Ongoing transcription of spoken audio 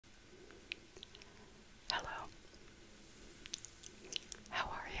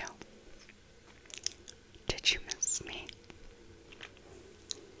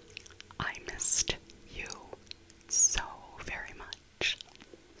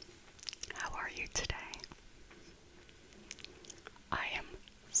today. I am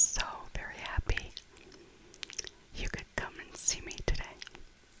so very happy you could come and see me today.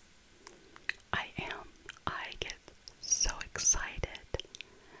 I get so excited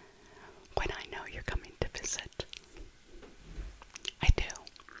when I know you're coming to visit. I do.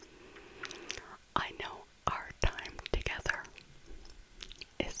 I know our time together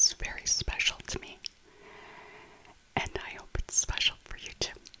is very special to me, and I hope it's special for you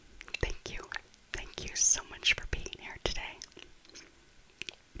too. Thank you. Thank you so much for being here today.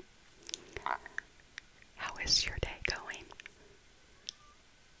 How is your day going?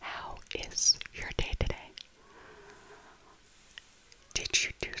 How is your day today? Did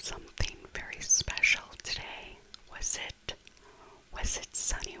you do something very special today? Was it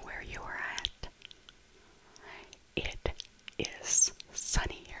sunny where you were at? It is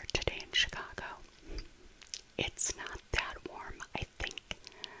sunny here today in Chicago. It's not that warm, I think.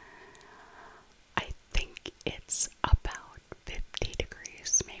 I think it's about 50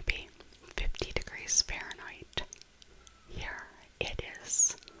 degrees, maybe 50 degrees Fahrenheit. Here it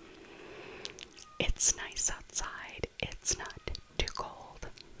is. It's nice outside. It's not too cold.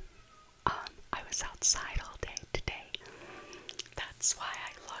 I was outside all day today. That's why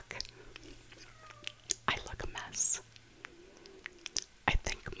I look a mess. I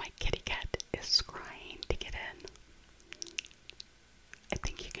think my kitty cat is crying to get in. I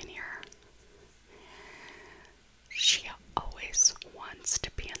think you can hear her. She always wants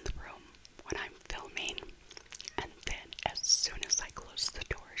to be in the room when I'm filming, and then as soon as I close the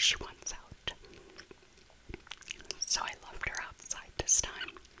door, she wants out. So I left her outside this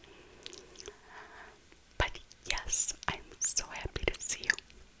time. But yes, I'm so happy to see you.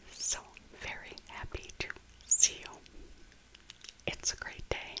 So very happy to see you. It's a great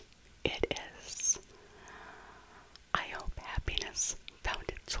day. It is. I hope happiness found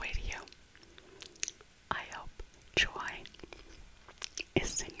its way to you. I hope joy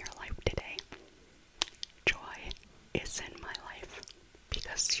is in your life today. Joy is in my life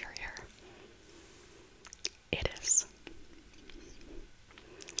because you're here. It is.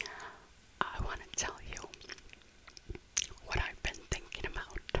 I want to tell you what I've been thinking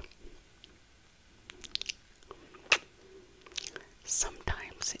about.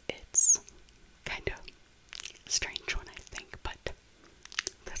 Sometimes it's kind of strange when I think, but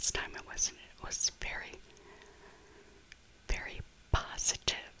this time it wasn't. It was very, very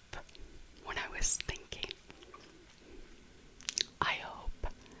positive when I was thinking. I hope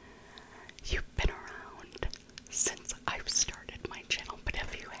you've been around since I've started my channel, but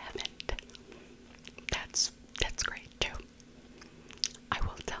if you haven't, that's great too. I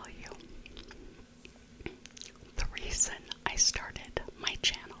will tell you, the reason I started my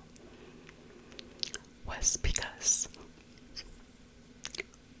channel was because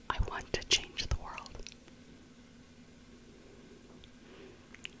I want to change the world.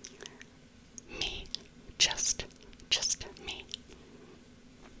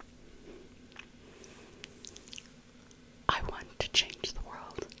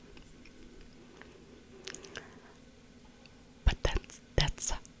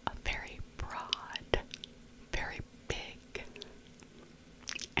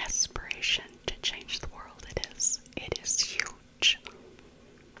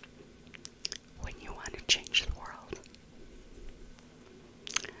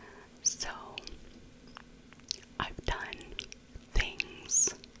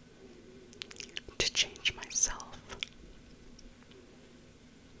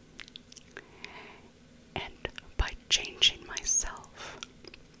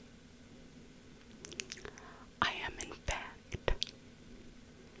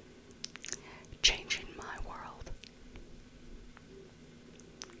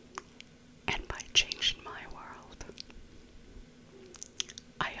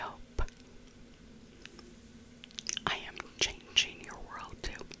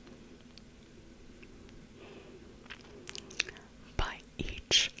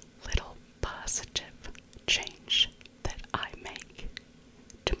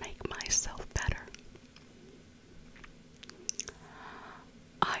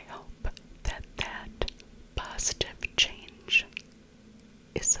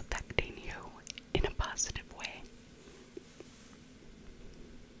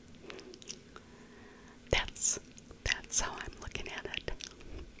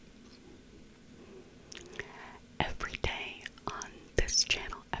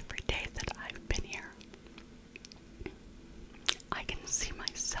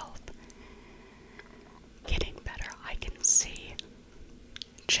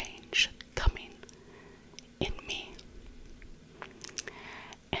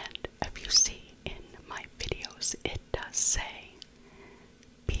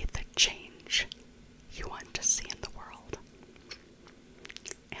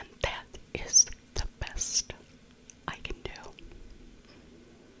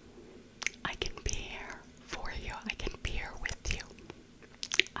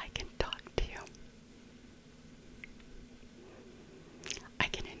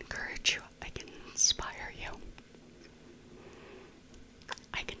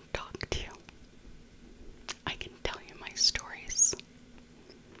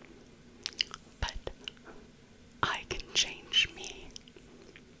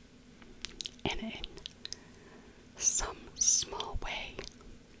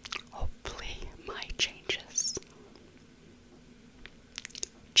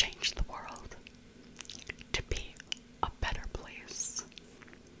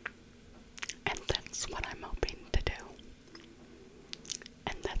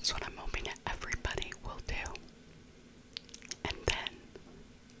 that's what I'm hoping that everybody will do. And then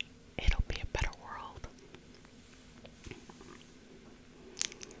it'll be a better world.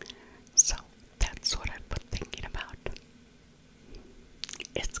 So that's what I've been thinking about.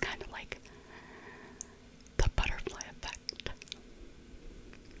 It's kind of like the butterfly effect.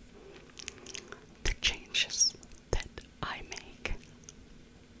 The changes that I make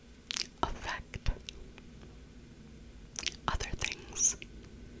affect other things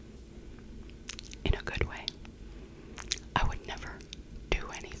in a good way. I would never do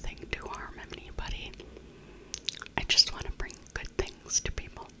anything to harm anybody. I just want to bring good things to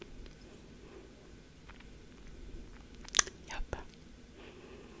people. Yep.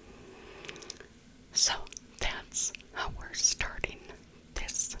 So that's how we're starting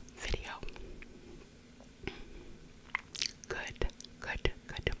this video. Good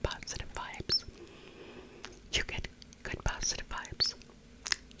positive vibes. You get good positive vibes.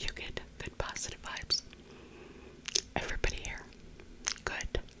 You get good positive vibes. Everybody here.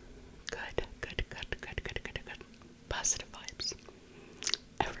 Good. Positive vibes.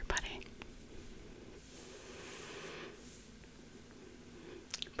 Everybody.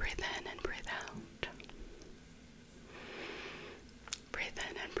 Breathe in and breathe out. Breathe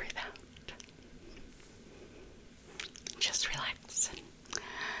in and breathe out. Just relax and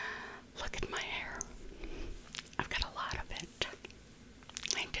look at my hair. I've got a lot of it.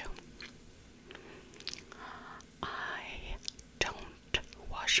 I do. I don't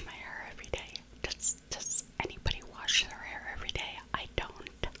wash my hair every day. Does anybody wash their hair every day? I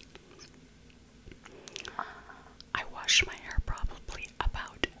don't. I wash my hair probably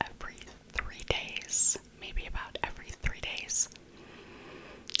about every 3 days. Maybe about every 3 days.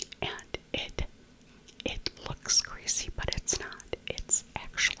 And it looks greasy, but it's not. It's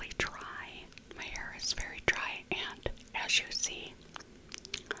actually dry. My hair is very dry, and as you see,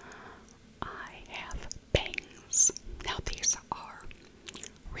 I have bangs. Now these are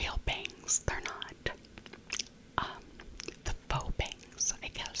real bangs. They're not the faux bangs, I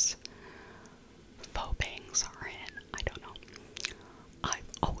guess. Faux bangs are in. I don't know. I've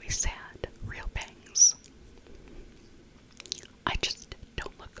always had real bangs. I just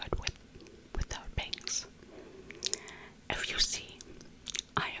don't look good without bangs. If you see,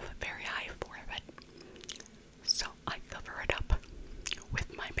 I have a very high forehead, so I cover it up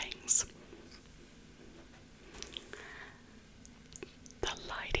with my bangs. The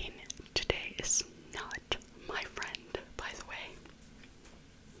lighting today is not my friend, by the way.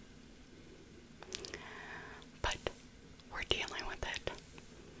 But we're dealing with it.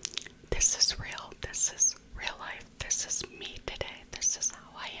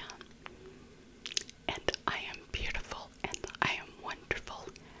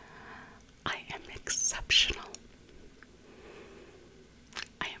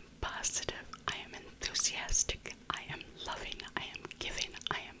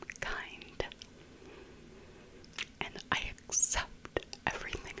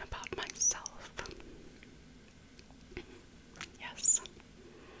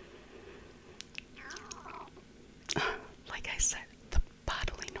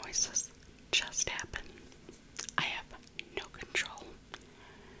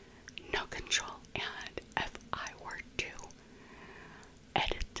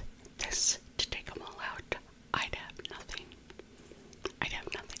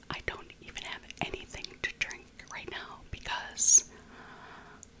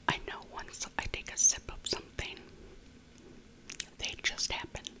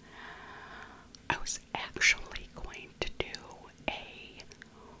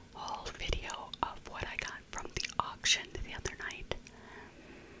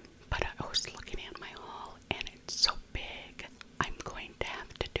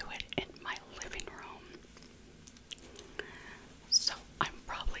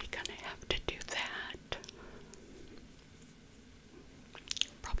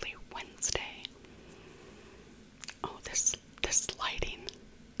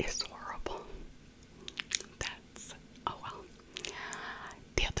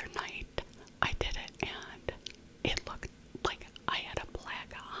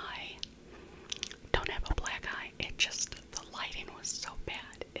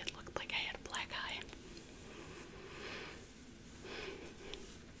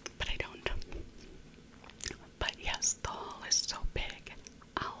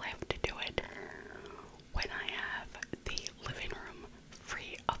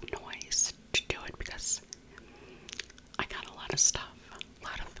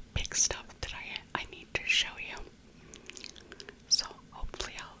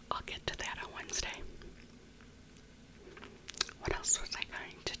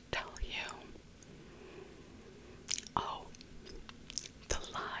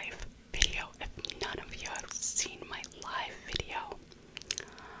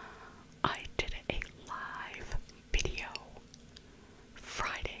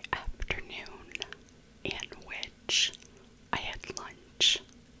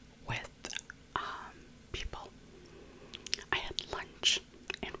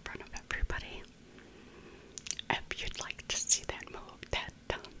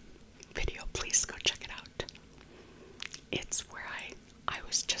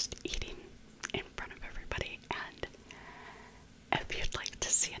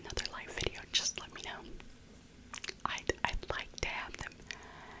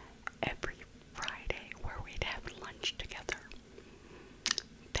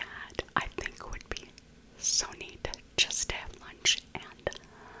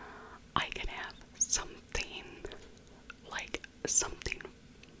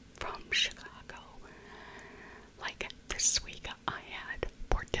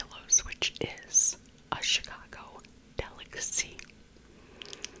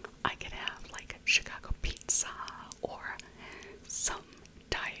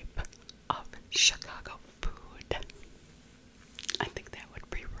 Chicago food. I think that would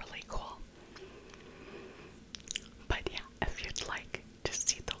be really cool. But yeah, if you'd like to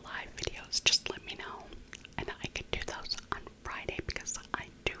see the live videos, just let me know. And I could do those on Friday because I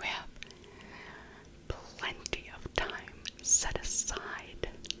do have plenty of time set aside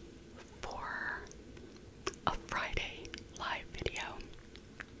for a Friday live video.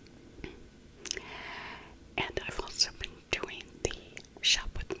 And I've also been doing the shop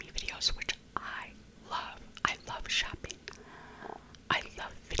with me videos, which I love. I love shopping. I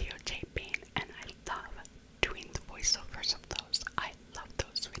love videotaping, and I love doing the voiceovers of those. I love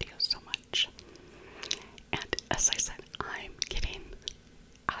those videos so much. And as I said, I'm getting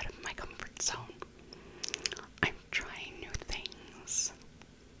out of my comfort zone. I'm trying new things,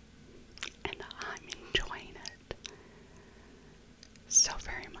 and I'm enjoying it so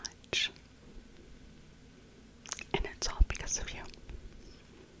very much. And it's all because of you.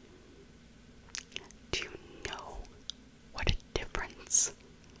 Do you know what a difference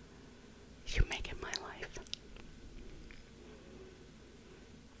you make in my life?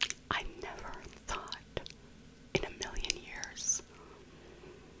 I never thought in a million years.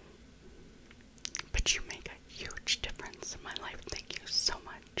 But you make a huge difference in my life. Thank you so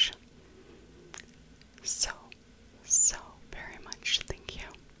much. So, so very much. Thank you.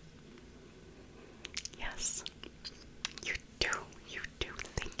 Yes, you do. You do.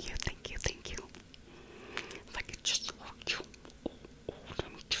 Thank you. Thank you. Thank you. If I could just hug you.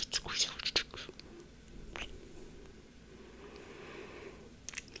 Let me just squeeze you.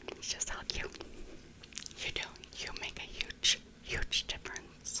 Just hug you. You do. You make a huge, huge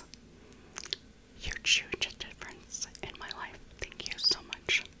difference. Huge, huge difference in my life. Thank you so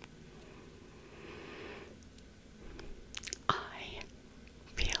much. I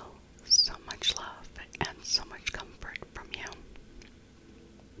feel so much love and so much comfort from you.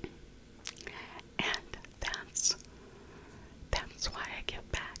 And that's why I give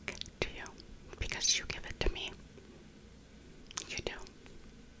back to you, because you give it to me. You do.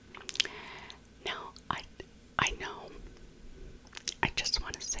 Now, I know, I just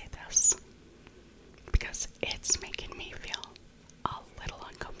want to say this, because it's making me feel a little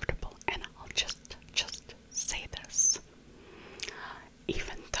uncomfortable, and I'll just say this.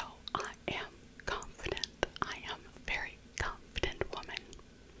 Even though I am confident, I am a very confident woman,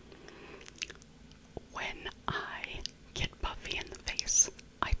 when I get puffy in the face,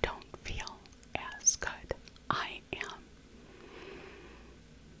 I don't feel as good. I am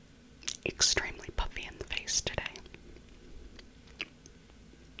extremely puffy in the face today.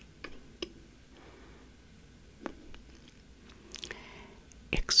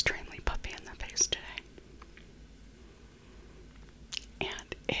 Extremely puffy in the face today.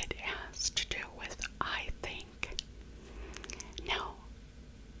 And it has to do with, I think, now,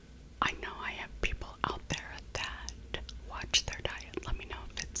 I know I have people out there that watch their diet. Let me know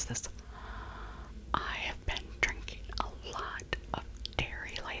if it's this. I have been drinking a lot of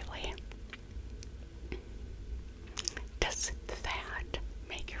dairy lately. Does that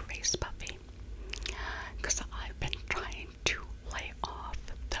make your face puffy? Because I've been trying to lay off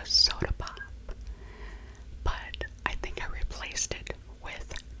the soda pop, but I think I replaced it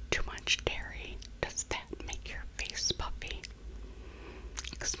with too much dairy. Does that make your face puffy?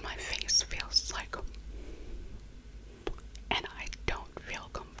 Because my face feels like, and I don't feel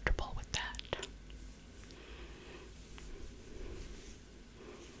comfortable with that.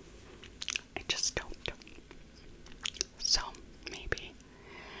 I just don't. So maybe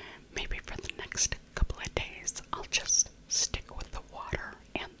for the next couple of days, I'll just stick with the water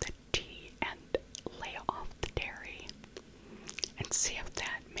and the tea and lay off the dairy and see if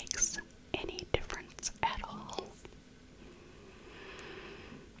that makes any difference at all.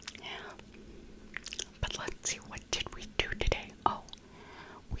 Yeah. But let's see, what did we do today? Oh,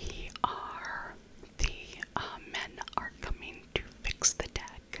 the men are coming to fix the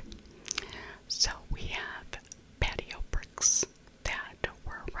deck. So we have patio bricks that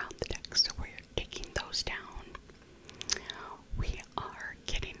were around the deck, so we're taking those down. We are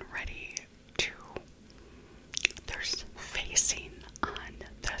getting ready to, there's facing on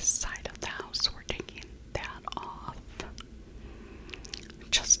the side of the house, we're taking that off.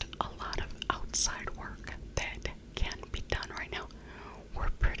 Just a lot of outside work that can be done right now. We're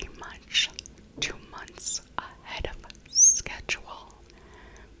pretty much 2 months ahead of schedule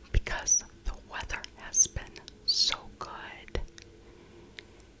because the weather has been so good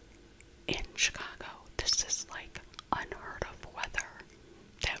in Chicago. This is like unheard of weather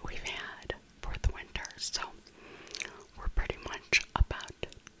that we've had for the winter. So we're pretty much about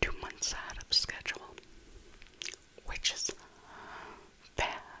 2 months out of schedule, which is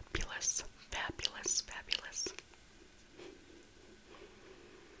fabulous, fabulous.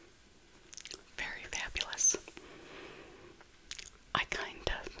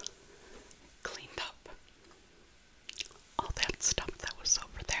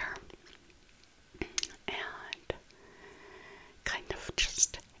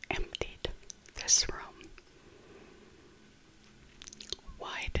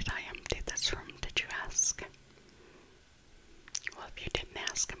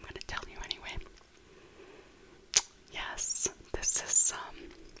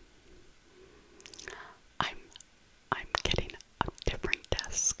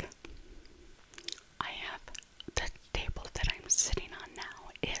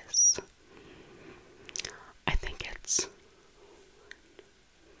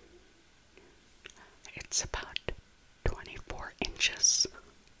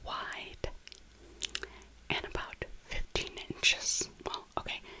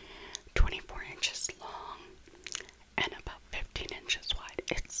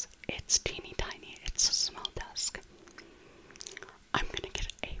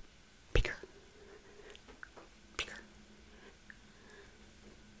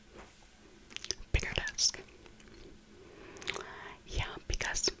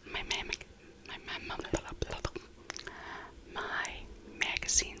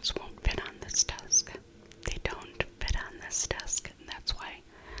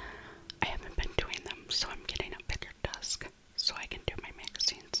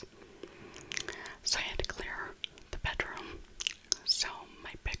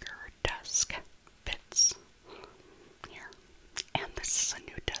 this is a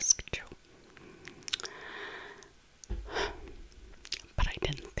new desk too. But I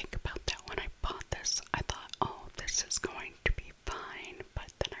didn't think about that when I bought this. I thought, oh, this is going to be fine,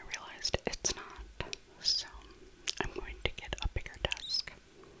 but then I realized it's not. So I'm going to get a bigger desk.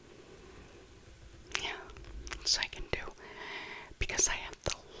 Yeah, so I can do, because I have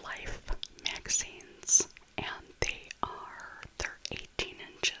the Life magazines, and they're 18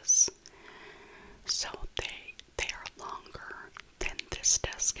 inches. So they are longer than this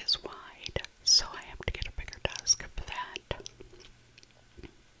desk is wide. So I have to get a bigger desk for that.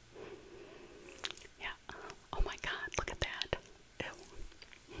 Yeah. Oh my god, look at that. Ew.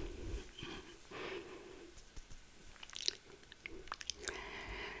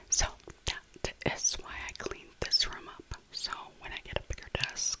 So that is why I cleaned this room up. So when I get a bigger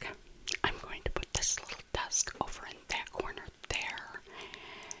desk, I'm going to put this little desk over in that corner there.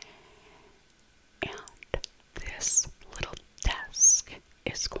 And this little desk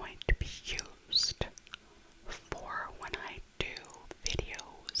is going to be used for when I do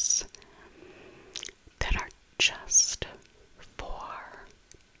videos that are just for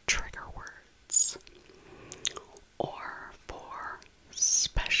trigger words or for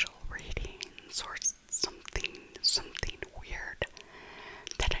special readings or something weird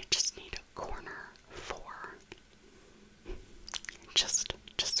that I just need a corner for. Just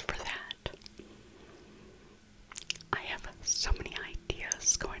for that. I have so many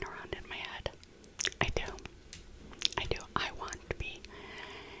ideas going around in my head. I do. I want to be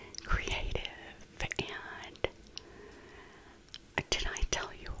creative, and did I tell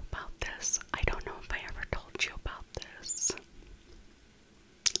you about this? I don't know if I ever told you about this.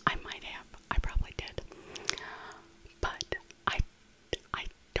 I might have. I probably did. But I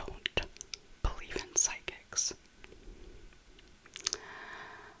don't believe in psychics.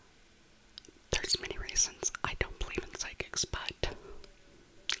 There's many reasons I don't believe in psychics, but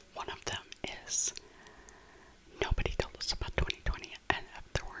one of them is nobody told us about 2020, and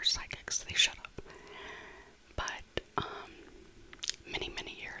if there were psychics, they shut up. But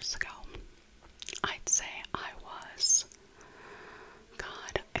many years ago, I'd say I was,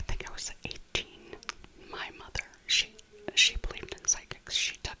 God, I think I was 18. My mother, she believed in psychics.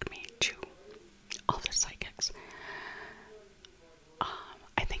 She took me to all the psychics.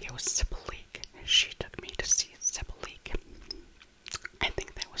 I think it was Sibylleek. She took me to see Sibylleek. I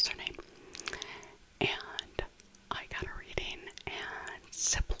think that was her name.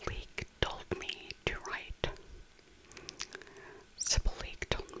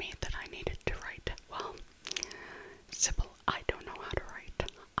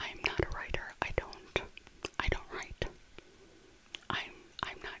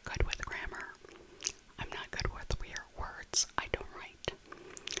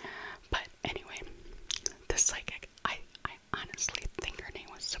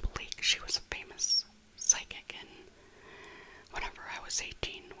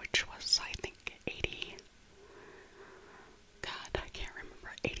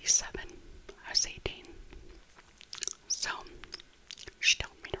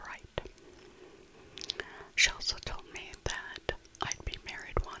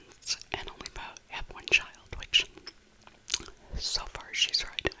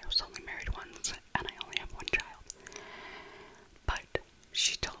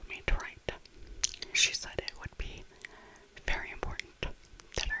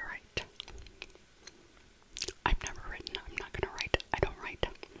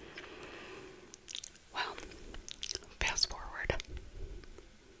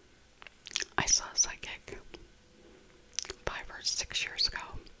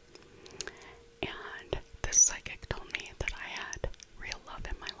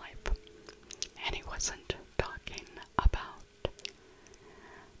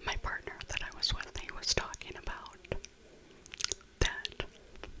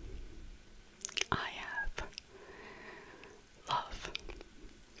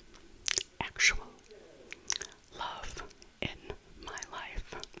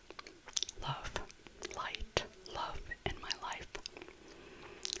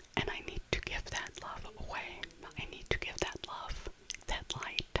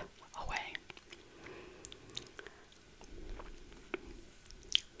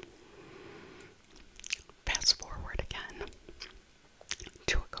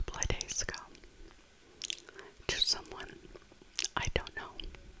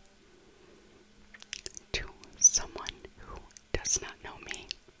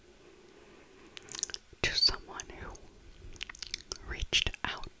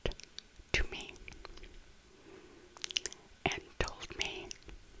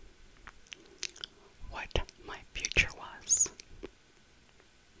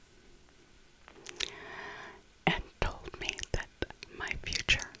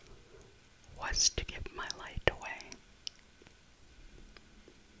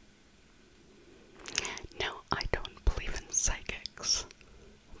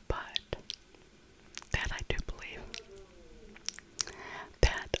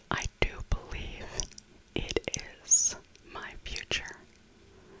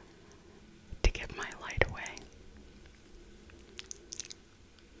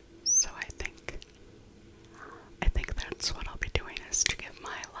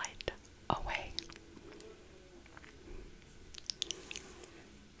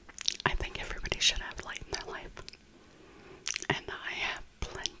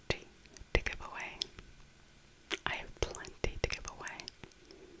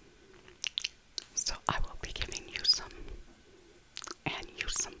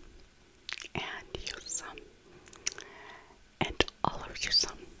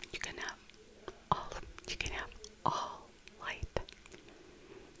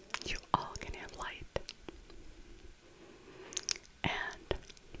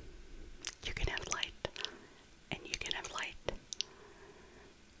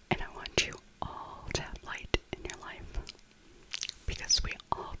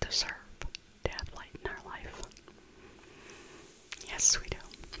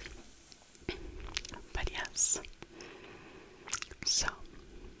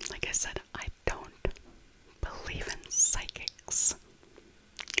 I said, I don't believe in psychics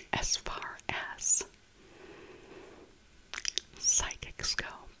as far as psychics go,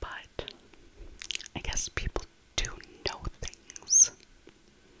 but I guess people do know things.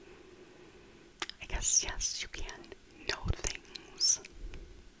 I guess, yes, you can know things.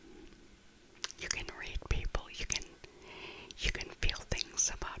 You can read people, you can feel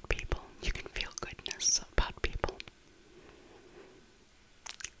things about people, you can feel goodness about people.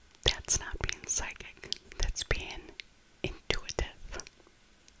 That's not being psychic, that's being intuitive.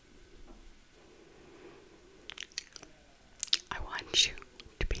 I want you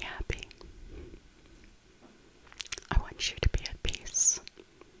to be happy. I want you to be at peace.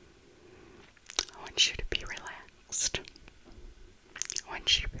 I want you to be relaxed. I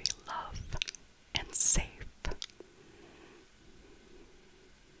want you to be loved and safe.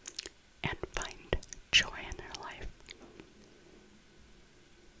 And find joy in your life.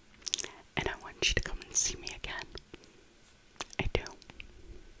 And I want you to come and see me